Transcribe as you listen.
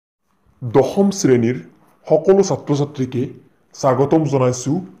দশম শ্ৰেণীৰ সকলো ছাত্ৰ-ছাত্ৰীকে স্বাগতম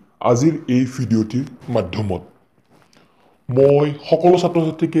জনাইছোঁ আজিৰ এই ভিডিঅ'টিৰ মাধ্যমত। মই সকলো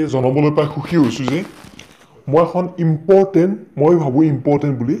ছাত্ৰ-ছাত্ৰীকে জনাবলৈ পাই সুখী হৈছোঁ যে মই এখন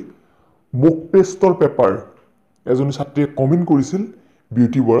ইম্পৰ্টেণ্ট বুলি মোক টেষ্টৰ পেপাৰ এজনী ছাত্ৰীয়ে কমেণ্ট কৰিছিল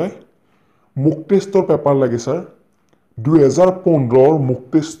বিউটি বৰাই মোক টেষ্টৰ পেপাৰ লাগে ছাৰ 2015 মোক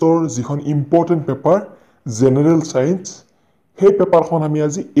টেষ্টৰ যিখন ইম্পৰ্টেণ্ট পেপাৰ জেনেৰেল সায়েন্স সেই পেপাৰখন আমি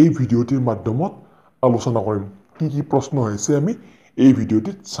আজি এই ভিডিঅ'টিৰ মাধ্যমত আলোচনা কৰিম কি প্ৰশ্ন হৈছে আমি এই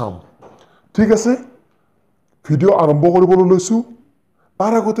ভিডিঅ'টিত চাম ঠিক আছে ভিডিঅ' আৰম্ভ কৰিবলৈ লৈছো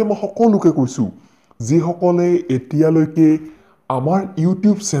তাৰ আগতে মই সকলোকে কৈছো যিসকলে এতিয়ালৈকে আমাৰ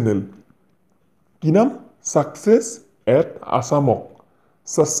ইউটিউব চেনেল কি নাম Success@Assamok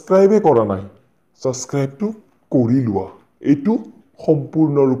সাবস্ক্ৰাইব কৰা নাই সাবস্ক্ৰাইবটো কৰি লোৱা এইটো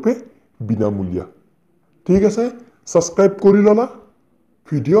সম্পূৰ্ণৰূপে বিনামূলীয়া ঠিক আছে সাবস্ক্ৰাইব কৰি ললা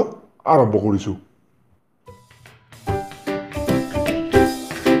ভিডিঅ' আৰম্ভ কৰিছো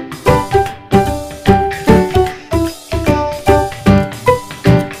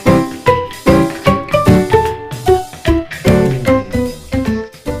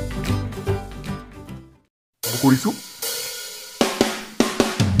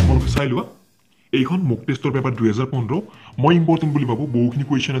এইখন মোক টেষ্টৰ পেপাৰ 2015 মই ইম্পৰ্টেন্ট বুলি ভাবো বহুখিনি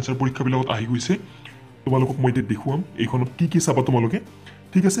কোৱেশ্চন আনসাৰ পৰীক্ষাবিলাকত আহি গৈছে তোমালোকক মই এতিয়া দেখুৱাম এইখনত কি চাবা তোমালোকে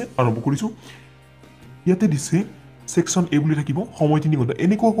ঠিক আছে আৰম্ভ কৰিছো ইয়াতে দিছে সেকশন এ বুলি থাকিব সময় 3 ঘণ্টা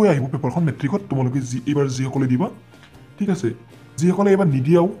এনেকৈ আহিব পেপাৰখন মেট্ৰিকত তোমালোকে এবাৰ যিসকলে দিবা ঠিক আছে যিসকলে এবাৰ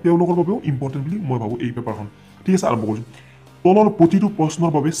নিদিয়াও তেওঁলোকৰ বাবেও ইম্পৰ্টেন্ট বুলি মই ভাবো এই পেপাৰখন ঠিক আছে আৰম্ভ কৰিছো তলৰ প্ৰতিটো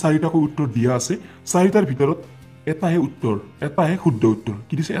প্ৰশ্নৰ বাবে 4টাকৈ উত্তৰ দিয়া আছে 4টাৰ ভিতৰত এটাহে উত্তৰ এটাহে শুদ্ধ উত্তৰ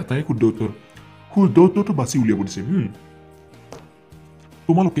কি দিছে এটাহে শুদ্ধ উত্তৰ শুদ্ধ উত্তৰটো বাছি উলিয়াব দিছে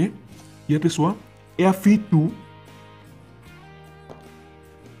তোমালোকে ইয়াতে চোৱা FE2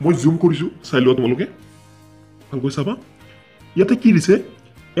 মই জুম কৰিছো চাই লোৱা তোমালোকে ভালকৈ চাবা ইয়াতে কি দিছে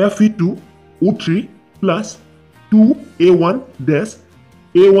FE2 O3 plus 2A1 dash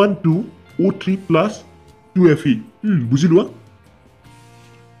A12 O3 plus 2FE বুজি লোৱা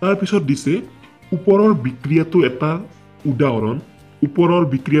তাৰ পিছত দিছে ওপৰৰ বিক্ৰিয়াটো এটা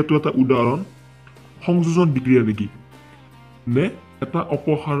উদাহৰণ সংযোজন বিক্ৰিয়া নেকি নে এটা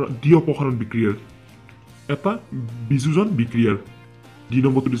অপসাৰণ বিক্ৰিয়াৰ এটা বিযোজন বিক্ৰিয়াৰ ডি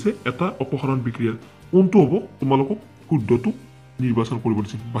নম্বৰটো দিছে এটা অপসাৰণ বিক্ৰিয়াৰ কোনটো হ'ব তোমালোকক শুদ্ধটো নিৰ্বাচন কৰিব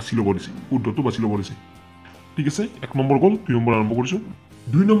দিছে বাছি ল'ব দিছে শুদ্ধটো বাছি ল'ব দিছে ঠিক আছে 1 নম্বৰ গ'ল 2 নম্বৰ আৰম্ভ কৰিছো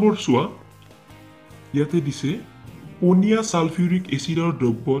 2 নম্বৰ চোৱা ইয়াতে দিছে পনীয়া সালফিউৰিক এচিডৰ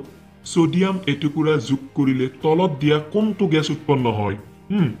দ্ৰব্যত সোডিয়াম এটুকুৰা যোগ কৰিলে তলত দিয়া কোনটো গেছ উৎপন্ন হয়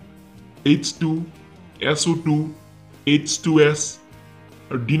H2 SO2 H2S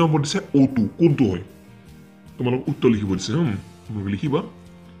আৰু ডি নম্বৰ দিছে O2 কোনটো হয় তোমালোক উত্তৰ লিখিব দিছে তোমালোক লিখিবা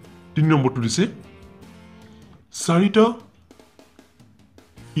 3 নম্বৰটো দিছে 4টা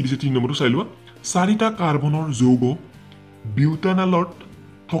কি দিছে 3 নম্বৰটো চাই লোৱা 4টা কাৰ্বনৰ যৌগ বিউটানলত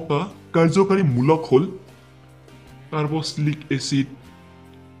থকা কাৰ্যকাৰী মূলক হ'ল carboxylic acid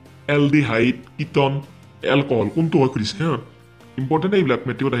aldehyde ketone alcohol কোনটো হয় খুদিছে ইম্পৰ্টেন্ট এইবিলাক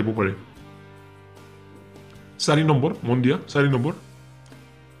মেট্ৰিকত আহিব পাৰে 4 নম্বৰ মন দিয়া 4 নম্বৰ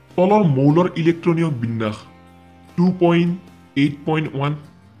তলৰ মৌলৰ ইলেক্ট্ৰনীয় বিন্যাস 2.8.1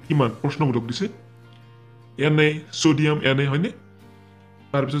 কিমান প্ৰশ্নবোধক দিছে Na সোডিয়াম Na হয়নে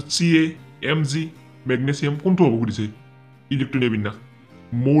তাৰ পিছত Ca Mg মেগনেছিয়াম কোনটো হ'ব খুদিছে ইলেক্ট্ৰনীয় বিন্যাস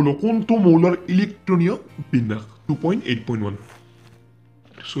কোনটো মৌলৰ ইলেক্ট্ৰনীয় বিন্যাস 2.8.1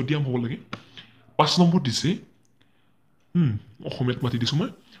 সোডিয়াম হ'ব লাগে 5 নম্বৰ দিছে অসমীয়াত মাতি দিছো মই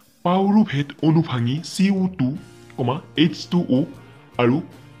পাউৰুভেদ অনুভাঙি CO2, H2O আৰু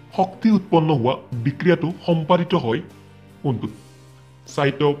শক্তি উৎপন্ন হোৱা বিক্ৰিয়াটো সম্পাদিত হয় কোনটোত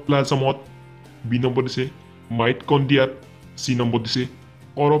সাইটোপ্লাজমত বি নম্বৰ দিছে মাইটকন্ড্ৰিয়াত সি নম্বৰ দিছে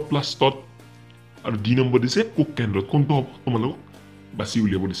ক্লৰোপ্লাষ্টত আৰু ডি নম্বৰ দিছে কোষ কেন্দ্ৰত কোনটো হ'ব তোমালোক বাছি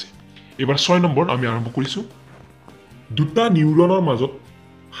উলিয়াব দিছে এবাৰ 6 নম্বৰ আমি আৰম্ভ কৰিছো দুটা নিউৰনৰ মাজত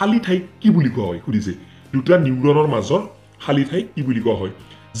খালি ঠাই কি বুলি কোৱা হয় খুদিছে দুটা নিউৰনৰ মাজৰ খালি ঠাই কি বুলি কোৱা হয়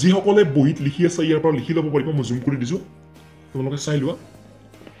যিসকলে বহিত লিখি আছে ইয়াৰ পৰা লিখি ল'ব পাৰিব মই জুম কৰি দিছো তোমালোকে চাই লোৱা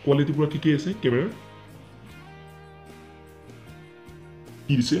কোৱালিটি পুৰা ঠিকই আছে কেমেৰাৰ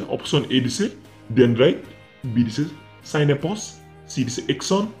কি দিছে অপচন এ দিছে ডেনড্ৰাইট বি দিছে সাইনেপছ সি দিছে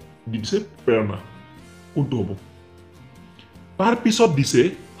এক্সন ডি দিছে পেৰানা কোনটো হ'ব তাৰ পিছত দিছে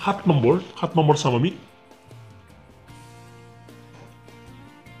 7 নম্বৰ চাম আমি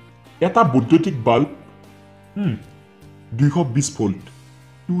এটা বৈদ্যুতিক বাল্ব 220 ভোল্ট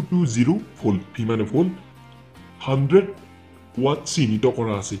 220 ভোল্ট ভি মানে ভোল্ট 100 ওয়াট চিহ্নিত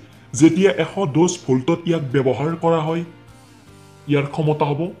কৰা আছে যেতিয়া 110 ভোল্টত ইয়াক ব্যৱহাৰ কৰা হয় ইয়াৰ ক্ষমতা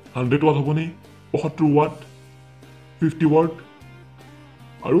হ'ব 100 ৱাট হ'বনে 75 ৱাট 50 ৱাট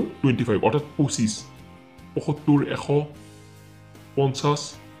আৰু 25 অৰ্থাৎ 25 75 100 50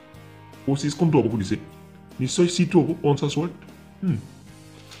 25 কোনটো হ'ব সুধিছে নিশ্চয় চিটো হ'ব 50 ৱাট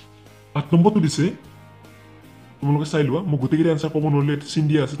 8 নম্বৰটো দিছে তোমালোকে চাই লোৱা মই গোটেইকেইটা এনচাৰ ক'ব নোৱাৰিলে চিন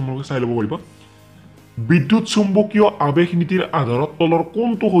দিয়া আছে তোমালোকে চাই ল'ব পাৰিবা বিদ্যুৎ চুম্বকীয় আবেশ নীতিৰ আধাৰত তলৰ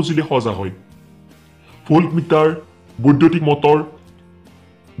কোনটো সঁজুলি সজা হয় ভোল্ট মিটাৰ বৈদ্যুতিক মটৰ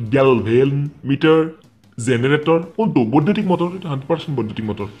গ্যালভেনমিটাৰ জেনেৰেটৰ কোনটো বৈদ্যুতিক মটৰ 100% বৈদ্যুতিক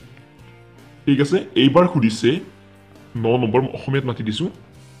মটৰ ঠিক আছে এইবাৰ সুধিছে 9 নম্বৰ অসমীয়াত মাতি দিছো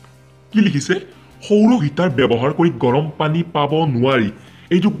কি লিখিছে সৌৰ হিটাৰ ব্যৱহাৰ কৰি গৰম পানী পাব নোৱাৰি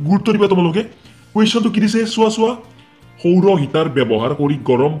এইটো গুৰুত্ব দিবা তোমালোকে কুৱেশ্যনটো কি দিছে চোৱা সৌৰ হিটাৰ ব্যৱহাৰ কৰি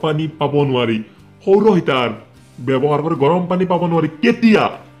গৰম পানী পাব নোৱাৰি সৌৰ হিটাৰ ব্যৱহাৰ কৰি গৰম পানী পাব নোৱাৰি কেতিয়া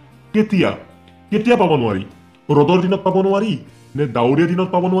কেতিয়া কেতিয়া পাব নোৱাৰি ৰ'দৰ দিনত পাব নোৱাৰি নে ডাৱৰীয়া দিনত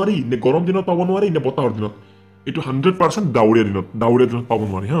পাব নোৱাৰি নে গৰম দিনত পাব নোৱাৰি নে বতাহৰ দিনত এইটো 100% ডাৱৰীয়া দিনত পাব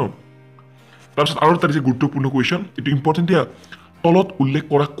নোৱাৰি হা তাৰপিছত আৰু এটা দিছে গুৰুত্বপূৰ্ণ কুৱেশ্যন এইটো ইম্পৰ্টেণ্ট দিয়া তলত উল্লেখ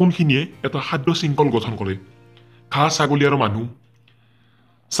কৰা কোনখিনিয়ে এটা খাদ্য শৃংখল গঠন কৰে ঘাঁহ ছাগলী আৰু মানুহ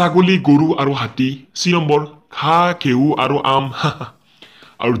ছাগলী গৰু আৰু হাতী চি নম্বৰ ঘাঁহ ঘেঁহু আৰু আম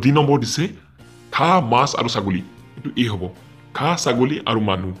আৰু ডি নম্বৰ দিছে ঘাঁহ মাছ আৰু ছাগলী এইটো এ হ'ব ঘাঁহ ছাগলী আৰু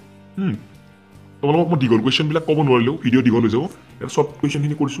মানুহ তোমালোকক মই দীঘল কুৱেশ্যনবিলাক ক'ব নোৱাৰিলেও ভিডিঅ' দীঘল হৈ যাব ইয়াত চব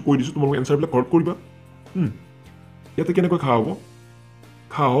কুৱেশ্যনখিনি কৈ দিছোঁ তোমালোকে এনচাৰবিলাক ঘৰত কৰিবা ইয়াতে কেনেকৈ ঘাঁহ হ'ব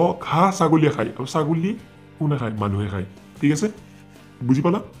ঘাঁহ ছাগলীয়ে খায় আৰু ছাগলী কোনে খায় মানুহে খায় ঠিক আছে বুজি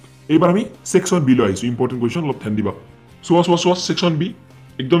পালা এইবাৰ আমি ছেকশ্যন বি লৈ আহিছোঁ ইম্পৰ্টেণ্ট কুৱেশ্যন অলপ ধ্যান দিবা চোৱা ছেকশ্যন বি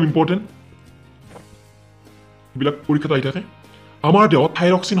একদম ইম্পৰ্টেণ্ট এইবিলাক পৰীক্ষাত আহি থাকে আমাৰ দেহত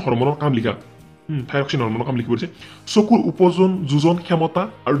থাইৰক্সিন হৰমনৰ কাম লিখা থাইৰক্সিন হৰমনৰ কাম লিখিব দিছে চকুৰ যোজন ক্ষমতা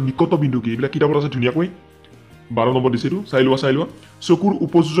আৰু নিকট বিন্দু কি এইবিলাক কিতাপত আছে ধুনীয়াকৈ 12 নম্বৰ দিছে এইটো চাই লোৱা চকুৰ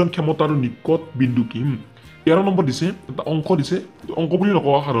উপযোজন ক্ষমতা আৰু নিকট বিন্দু কি 13 নম্বৰ দিছে এটা অংক দিছে অংক বুলি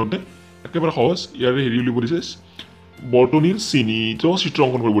নকওঁ সাধাৰণতে একেবাৰে সহজ ইয়াৰে হেৰি উলিয়াব দিছে বৰ্তনীৰ চিনিত চিত্ৰ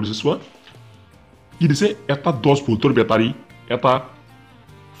অংকন কৰিব দিছে চোৱা কি দিছে এটা 10 ভোল্টৰ বেটাৰী এটা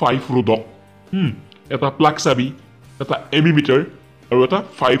 5 ৰোধক এটা প্লাগ চাবি এটা এমিমিটাৰ আৰু এটা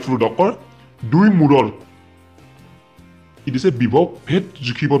 5 ৰোধকৰ দুই মূৰৰ কি দিছে বিভৱ ভেদ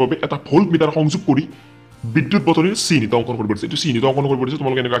জুখিবৰ বাবে এটা ভোল্ট মিটাৰ সংযোগ কৰি বিদ্যুৎ বতনিৰ চিহ্নিত অংকন কৰিব দিছে এইটো চিহ্নিত অংকন কৰিব দিছে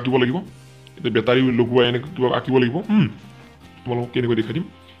তোমালোকে এনেকৈ আঁকিব লাগিব এতিয়া বেটাৰী লগোৱাই এনেকৈ কিবা আঁকিব লাগিব তোমালোকক কেনেকৈ দেখাই দিম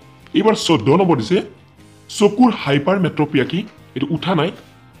এইবাৰ 14 নম্বৰ দিছে চকুৰ হাইপাৰমেট্ৰপিয়া কি এইটো উঠা নাই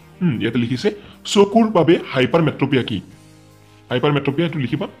ইয়াতে লিখিছে চকুৰ বাবে হাইপাৰমেট্ৰপিয়া কি হাইপাৰমেট্ৰপিয়া এইটো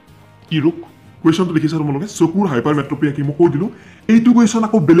লিখিবা কি ৰোগ কুৱেশ্যনটো লিখিছে তোমালোকে চকুৰ হাইপাৰমেট্ৰপিয়া কি মই কৈ দিলোঁ এইটো কুৱেশ্যন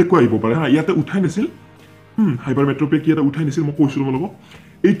আকৌ বেলেগকৈ আহিব পাৰে হা ইয়াতে উঠাই নাছিল হাইপাৰমেট্ৰপিয়া কি এটা উঠাই নিছিল মই কৈছিলোঁ তোমালোকক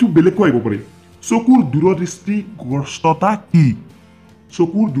এইটো বেলেগকৈ আহিব পাৰে চকুৰ দূৰদৃষ্টিগ্ৰস্ততা কি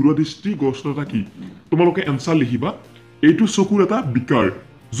চকুৰ দূৰদৃষ্টিগ্ৰস্ততা কি তোমালোকে এনচাৰ লিখিবা এইটো চকুৰ এটা বিকাৰ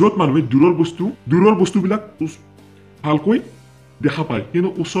য'ত মানুহে দূৰৰ বস্তুবিলাক ভালকৈ দেখা পায় কিন্তু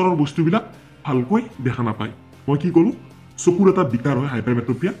ওচৰৰ বস্তুবিলাক ভালকৈ দেখা নাপায় মই কি ক'লোঁ চকুৰ এটা বিকাৰ হয়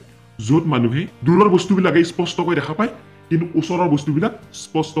হাইপাৰমেট্ৰপিয়া য'ত মানুহে দূৰৰ বস্তুবিলাকে স্পষ্টকৈ দেখা পায় কিন্তু ওচৰৰ বস্তুবিলাক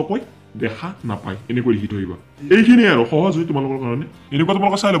স্পষ্টকৈ দেখা নাপায় এনেকৈ লিখি থৈ আহিবা এইখিনিয়ে আৰু সহজ হয় তোমালোকৰ কাৰণে এনেকুৱা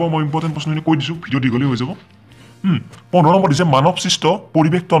তোমালোকে চাই ল'ব মই ইম্পৰ্টেণ্ট প্ৰশ্নখিনি কৈ দিছোঁ ভিডিঅ' দীঘলেই হৈ যাব 15 নম্বৰ দিছে মানৱ সৃষ্ট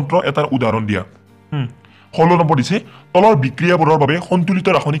পৰিৱেশ তন্ত্ৰ এটাৰ উদাহৰণ দিয়া 16 নম্বৰ দিছে তলৰ বিক্ৰিয়াবোৰৰ বাবে সন্তুলিত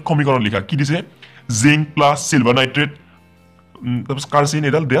ৰাসায়নিক সমীকৰণ লিখা কি দিছে জিংক প্লাছ চিলভাৰ নাইট্ৰেট তাৰপিছত কাৰ্চিন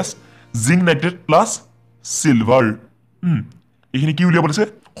এডাল ডেছ জিংক নাইট্ৰেট প্লাছ চিলভাৰ এইখিনি কি উলিয়াব দিছে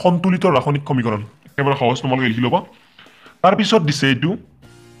সন্তুলিত ৰাসায়নিক সমীকৰণ একেবাৰে সহজ তোমালোকে লিখি ল'বা তাৰপিছত দিছে এইটো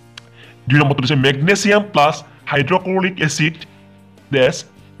 2 নম্বৰটো দিছে মেগনেছিয়াম প্লাছ হাইড্ৰক্লৰিক এচিড ডেছ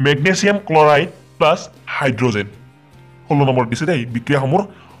magnesium chloride plus hydrogen 16 number দিছে দেই বিক্ৰিয়াসমূহৰ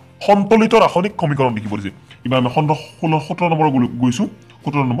সন্তুলিত ৰাসায়নিক সমীকৰণ লিখিব দিছে এইবাৰ আমি 17 নম্বৰ গৈছোঁ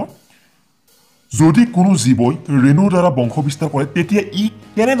 17 নম্বৰ যদি কোনো জীৱই ৰেণুৰ দ্বাৰা বংশ বিস্তাৰ কৰে তেতিয়া ই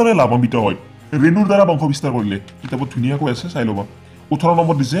কেনেদৰে লাভান্বিত হয় ৰেণুৰ দ্বাৰা বংশ বিস্তাৰ কৰিলে কিতাপত ধুনীয়াকৈ আছে চাই ল'বা 18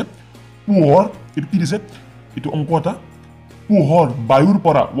 নম্বৰ দিছে পোহৰ এইটো কি দিছে এইটো অংক এটা পোহৰ বায়ুৰ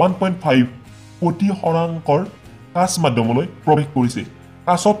পৰা 1.5 কোটি শতাংশৰ কাচ মাধ্যমলৈ প্ৰৱেশ কৰিছে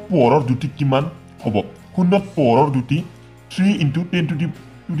কাচত পোহৰৰ দ্ৰুতি কিমান হ'ব শূন্যত পোহৰৰ দ্ৰুতি 3 × 10⁸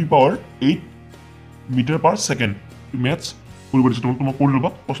 মিটাৰ পাৰ ছেকেণ্ড মেথছ কৰিব দিছে তোমাক কৰি ল'বা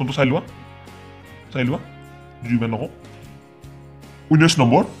প্ৰশ্নটো চাই লোৱা যিমান নকওঁ 19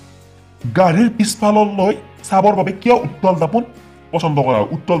 নম্বৰ গাড়ীৰ পিছফাললৈ চাবৰ বাবে কিয় উত্তল দাপোন পচন্দ কৰা হয়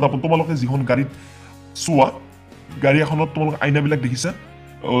উত্তল দাপোন তোমালোকে যিখন গাড়ীত চোৱা গাড়ী এখনত তোমালোকে আইনাবিলাক দেখিছা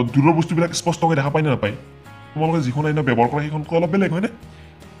দূৰৰ বস্তুবিলাক স্পষ্টকৈ দেখা পায় নে নাপায় তোমালোকে যিখন আইনা ব্যৱহাৰ কৰা সেইখনকৈ অলপ বেলেগ হয়নে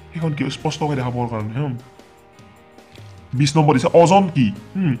সেইখন কিয় স্পষ্টকৈ দেখা পোৱাৰ কাৰণে 20 নম্বৰ দিছে ওজন কি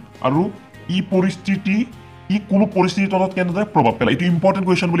আৰু ই কোনো পৰিস্থিতিৰ তলত কেনেদৰে প্ৰভাৱ পেলায় এইটো ইম্পৰ্টেণ্ট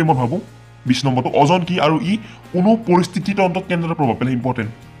কুৱেশ্যন বুলি মই ভাবোঁ 20 নম্বৰটো ওজন কি আৰু ই কোনো পৰিস্থিতিৰ তলত কেনেদৰে প্ৰভাৱ পেলায়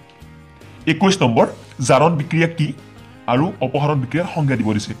ইম্পৰ্টেণ্ট 21 নম্বৰ জাৰণ বিক্ৰিয়া কি আৰু অপসাৰণ বিক্ৰিয়াৰ সংজ্ঞা দিব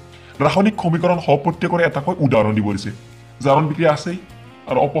দিছে ৰাসায়নিক সমীকৰণ সহ প্ৰত্যেকৰে এটাকৈ উদাহৰণ দিব দিছে জাৰণ বিক্ৰিয়া আছে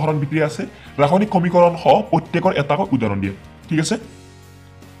আৰু অপসাৰণ বিক্ৰিয়া আছে ৰাসায়নিক সমীকৰণ সহ প্ৰত্যেকৰ এটাকৈ উদাহৰণ দিয়ে ঠিক আছে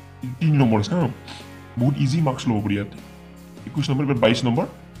 3 নম্বৰ আছে বহুত ইজি মাৰ্কছ ল'ব পাৰি ইয়াতে 21 নম্বৰ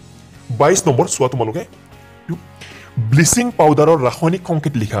 22 নম্বৰ চোৱা তোমালোকে ব্লিচিং পাউডাৰৰ ৰাসায়নিক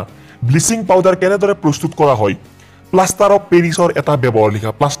সংকেত লিখা ব্লিচিং পাউডাৰ কেনেদৰে প্ৰস্তুত কৰা হয় প্লাষ্টাৰ অফ পেৰিছৰ এটা ব্যৱহাৰ লিখা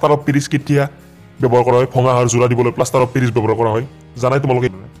প্লাষ্টাৰ অফ পেৰিছ কেতিয়া ব্যৱহাৰ কৰা হয় ভঙা হাড় জোৰা দিবলৈ প্লাষ্টাৰ অফ পেৰিছ ব্যৱহাৰ কৰা হয় জানাই তোমালোকে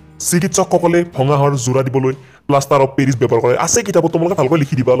চিকিৎসকসকলে ভঙা হাড় জোৰা দিবলৈ প্লাষ্টাৰ অফ পেৰিছ ব্যৱহাৰ কৰে আছে কিতাপত তোমালোকে ভালকৈ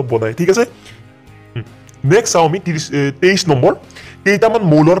লিখি দিবা অলপ বনাই ঠিক আছে নেক্সট চাওঁ আমি 23 নম্বৰ কেইটামান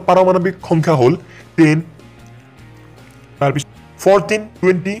মৌলৰ পাৰমাণৱিক সংখ্যা হ'ল 10 তাৰপিছত 14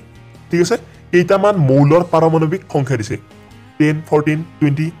 20 ঠিক আছে কেইটামান মৌলৰ পাৰমাণৱিক সংখ্যা দিছে 10 14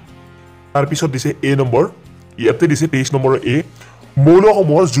 20 তাৰপিছত দিছে এ নম্বৰ ইয়াতে দিছে 23 নম্বৰ এ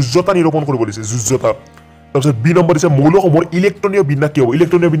মৌলসমূহৰ যোজ্যতা নিৰূপণ কৰিব দিছে যোজ্যতা তাৰপিছত বি নম্বৰ দিছে মৌলসমূহৰ ইলেক্ট্ৰনীয় বিন্যাস কি হ'ব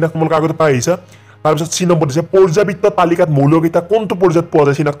ইলেক্ট্ৰনীয় বিন্যাস তোমালোকে আগতে পাই আহিছা তাৰপিছত চি নম্বৰ দিছে পৰ্যাবৃত্ত তালিকাত মৌলকেইটা কোনটো পৰ্যায়ত পোৱা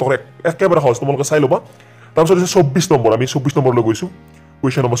যায় চিনাক্ত কৰে একেবাৰে সহজ তোমালোকে চাই ল'বা তাৰপিছত দিছে 24 নম্বৰ আমি 24 নম্বৰলৈ গৈছোঁ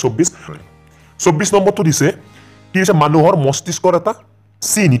কুৱেশ্যন নম্বৰ 24 নম্বৰটো দিছে কি দিছে মানুহৰ মস্তিষ্কৰ এটা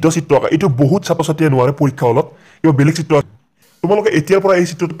চিহ্নিত চিত্ৰ আঁকা এইটো বহুত ছাত্ৰ ছাত্ৰীয়ে নোৱাৰে পৰীক্ষা হলত কিবা বেলেগ চিত্ৰ তোমালোকে এতিয়াৰ পৰা এই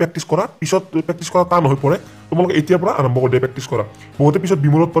চিত্ৰটো প্ৰেক্টিছ কৰা পিছত প্ৰেক্টিছ কৰা টান হৈ পৰে তোমালোকে এতিয়াৰ পৰা আৰম্ভ কৰি দিয়া প্ৰেক্টিছ কৰা বহুতে পিছত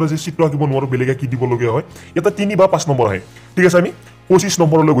বিমূৰত পৰে যে চিত্ৰ আঁকিব নোৱাৰো বেলেগে কি দিবলগীয়া হয় এটা 3 বা 5 নম্বৰ আহে ঠিক আছে আমি 25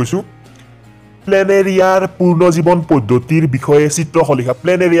 নম্বৰলৈ গৈছোঁ প্লেনেৰিয়াৰ পূৰ্ণজীৱন পদ্ধতিৰ বিষয়ে চিত্ৰ লিখা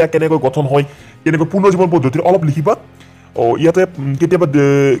প্লেনেৰিয়া কেনেকৈ গঠন হয় কেনেকৈ পূৰ্ণজীৱন পদ্ধতিৰ অলপ লিখিবা ইয়াতে কেতিয়াবা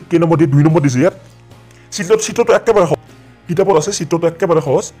কেই নম্বৰ দিয়ে 2 নম্বৰ দিছে ইয়াত চিত্ৰটো একেবাৰে কিতাপত আছে চিত্ৰটো একেবাৰে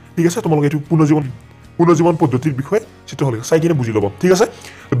সহজ ঠিক আছে তোমালোকে এইটো পূৰ্ণজীৱন পদ্ধতিৰ বিষয়ে চিত্ৰ লিখা চাই কিনে বুজি ল'ব ঠিক আছে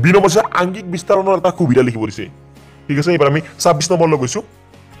 2 নম্বৰ আছে আংগিক বিস্তাৰণৰ এটা সুবিধা লিখিব দিছে ঠিক আছে এবাৰ আমি 26 নম্বৰলৈ গৈছোঁ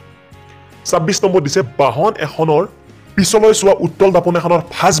 26 নম্বৰ দিছে বাহন এখনৰ পিছলৈ চোৱা উত্তল দাপোন এখনৰ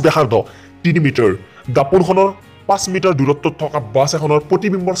ভাঁজ ব্যাসাৰ্ধ 3 মিটাৰ দাপোনখনৰ 5 মিটাৰ দূৰত্বত থকা বাছ এখনৰ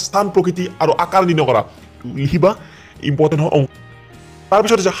প্ৰতিবিম্বৰ স্থান প্ৰকৃতি আৰু আকাৰ নিৰ্ণয় কৰা লিখিবা ইম্পৰ্টেণ্ট হয় অংক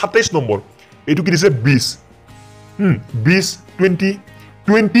তাৰপিছত দিছে 27 নম্বৰ এইটো কি দিছে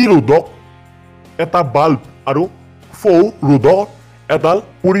 20 ৰোধক এটা বাল্ব আৰু 4 ৰোধক এডাল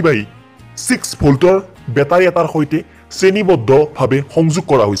পৰিবাহী 6 ভোল্টৰ বেটাৰী এটাৰ সৈতে শ্ৰেণীবদ্ধভাৱে সংযোগ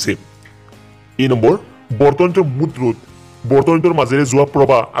কৰা হৈছে এই নম্বৰ বৰ্তনীটোৰ মুঠ ৰোধ বৰ্তনীটোৰ মাজেৰে যোৱা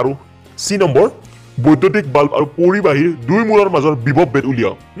প্ৰবাহ আৰু চি নম্বৰ বৈদ্যুতিক বাল্ব আৰু পৰিবাহীৰ দুই মূলৰ মাজৰ বিভৱ বেদ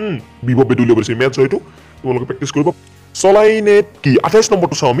উলিয়াও বিভৱ বেদ উলিয়াব দিছে মেথছ হয়তো তোমালোকে প্ৰেক্টিছ কৰিব সলাইনেট কি 28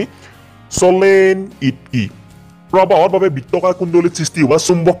 নম্বৰটো চাওঁ আমি সলেনইট কি প্ৰবাহৰ বাবে বৃত্তাকাৰ কুণ্ডলীত সৃষ্টি হোৱা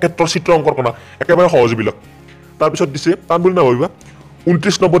চুম্বক ক্ষেত্ৰৰ চিত্ৰ অংকন কৰা একেবাৰে সহজ বিলাক তাৰপিছত দিছে টান বুলি নাভাবিবা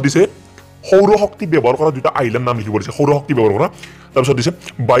 29 নম্বৰ দিছে সৌৰ শক্তি ব্যৱহাৰ কৰা দুটা আইলেণ্ড নাম লিখিব দিছে সৌৰ শক্তি ব্যৱহাৰ কৰা তাৰপিছত দিছে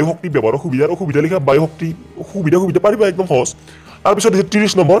বায়ু শক্তি ব্যৱহাৰৰ সুবিধা লিখা বায়ু শক্তি সুবিধা পাৰিবা একদম সহজ তাৰপিছত দিছে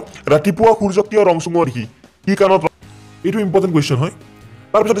 30 নম্বৰ ৰাতিপুৱা সূৰ্যক কিয় ৰং চুঙৰ দেখি কি কাৰণত এইটো ইম্পৰ্টেণ্ট কুৱেশ্যন হয়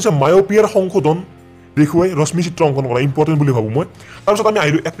তাৰপিছত দিছে মায়োপিয়াৰ সংশোধন দেখুৱাই ৰশ্মি চিত্ৰ অংকন কৰা ইম্পৰ্টেণ্ট বুলি ভাবোঁ মই তাৰপিছত আমি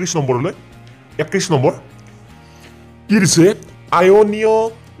আহিলোঁ 31 নম্বৰলৈ 31 নম্বৰ কি দিছে আয়নীয়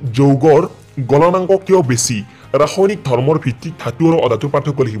যৌগৰ গলনাংক কিয় বেছি ৰাসায়নিক ধৰ্মৰ ভিত্তিত ধাতু আৰু অধাতুৰ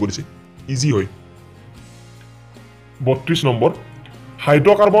পাৰ্থক্য লিখিব দিছে ইজি হয় 32 নম্বৰ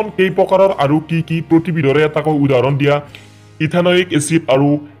হাইড্ৰকাৰ্বন কেই প্ৰকাৰৰ আৰু কি প্ৰতিবিধৰে এটাকৈ উদাহৰণ দিয়া ইথানয়িক এচিড আৰু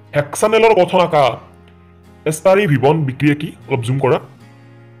হেক্সানেলৰ গঠন আঁকা এষ্টাৰী ভৱন বিক্ৰিয়া কি অলপ জুম কৰা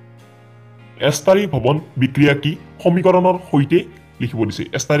এষ্টাৰী ভৱন বিক্ৰিয়া কি সমীকৰণৰ সৈতে লিখিব দিছে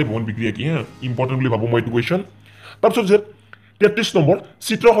এষ্টাৰী ভৱন বিক্ৰিয়া কি ইম্পৰ্টেণ্ট বুলি ভাবোঁ মই এইটো কুৱেশ্যন তাৰপিছত যে 33 নম্বৰ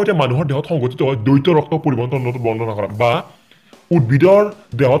চিত্ৰৰ সৈতে মানুহৰ দেহত সংঘটিত হয় দ্বৈত ৰক্ত পৰিবহণ তন্ত্ৰটো বৰ্ণনা কৰা বা উদ্ভিদৰ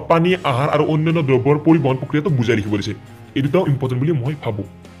দেহত পানী আহাৰ আৰু অন্যান্য দ্ৰব্যৰ পৰিবহণ প্ৰক্ৰিয়াটো বুজাই লিখিব দিছে এই দুটাও ইম্পৰ্টেণ্ট বুলি মই ভাবোঁ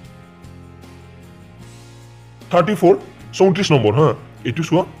 34 নম্বৰ এইটো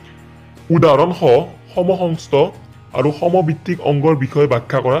চোৱা উদাহৰণ সহ সমসংস্থ আৰু সমভিত্তিক অংগৰ বিষয়ে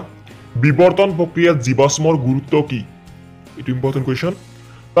ব্যাখ্যা কৰা বিবৰ্তন প্ৰক্ৰিয়াত জীৱাশ্মৰ গুৰুত্ব কি এইটো ইম্পৰ্টেণ্ট কুৱেশ্যন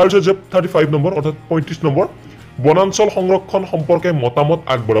তাৰপিছত যে 35 নম্বৰ অৰ্থাৎ 35 নম্বৰ বনাঞ্চল সংৰক্ষণ সম্পৰ্কে মতামত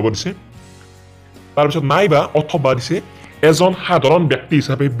আগবঢ়াব দিছে তাৰপিছত নাইবা অথবা দিছে এজন সাধাৰণ ব্যক্তি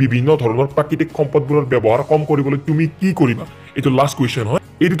হিচাপে বিভিন্ন ধৰণৰ প্ৰাকৃতিক সম্পদবোৰৰ ব্যৱহাৰ কম কৰিবলৈ তুমি কি কৰিবা এইটো লাষ্ট কুৱেশ্যন হয়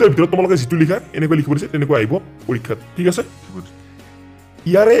এই দুটাৰ ভিতৰত তোমালোকে যিটো লিখা এনেকৈ লিখিব দিছে তেনেকৈ আহিব পৰীক্ষাত ঠিক আছে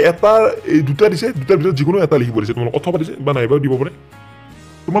ইয়াৰে এটা দুটা দিছে দুটাৰ ভিতৰত যিকোনো এটা লিখিব দিছে তোমালোক অথবা দিছে বা নাইবাও দিব পাৰে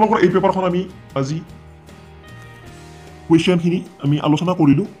তোমালোকৰ এই পেপাৰখন আমি আজি কুৱেশ্যনখিনি আমি আলোচনা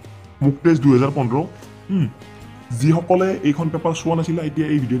কৰিলোঁ মুক টেষ্ট 2015 যিসকলে এইখন পেপাৰ চোৱা নাছিলে এতিয়া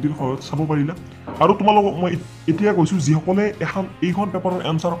এই ভিডিঅ'টিৰ সহায়ত চাব পাৰিলা আৰু তোমালোকক মই এতিয়া কৈছোঁ যিসকলে এইখন পেপাৰৰ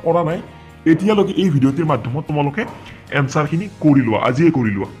এনচাৰ কৰা নাই এতিয়ালৈকে এই ভিডিঅ'টিৰ মাধ্যমত তোমালোকে এনচাৰখিনি কৰি লোৱা আজিয়ে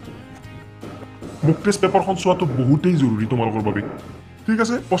কৰি লোৱা মোক টেষ্ট পেপাৰখন চোৱাটো বহুতেই জৰুৰী তোমালোকৰ বাবে ঠিক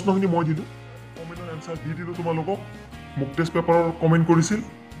আছে প্ৰশ্নখিনি মই দিলোঁ কমেণ্টৰ এনচাৰ দি দিলোঁ তোমালোকক মোক টেষ্ট পেপাৰৰ কমেণ্ট কৰিছিল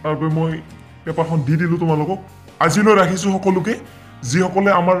তাৰ বাবে মই পেপাৰখন দি দিলোঁ তোমালোকক আজিলৈ ৰাখিছোঁ সকলোকে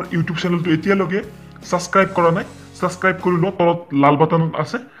যিসকলে আমাৰ ইউটিউব চেনেলটো এতিয়ালৈকে ছাবস্ক্ৰাইব কৰা নাই ছাবস্ক্ৰাইব কৰি লোৱা তলত লাল বাটন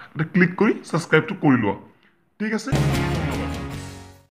আছে তাতে ক্লিক কৰি ছাবস্ক্ৰাইবটো কৰি লোৱা ঠিক আছে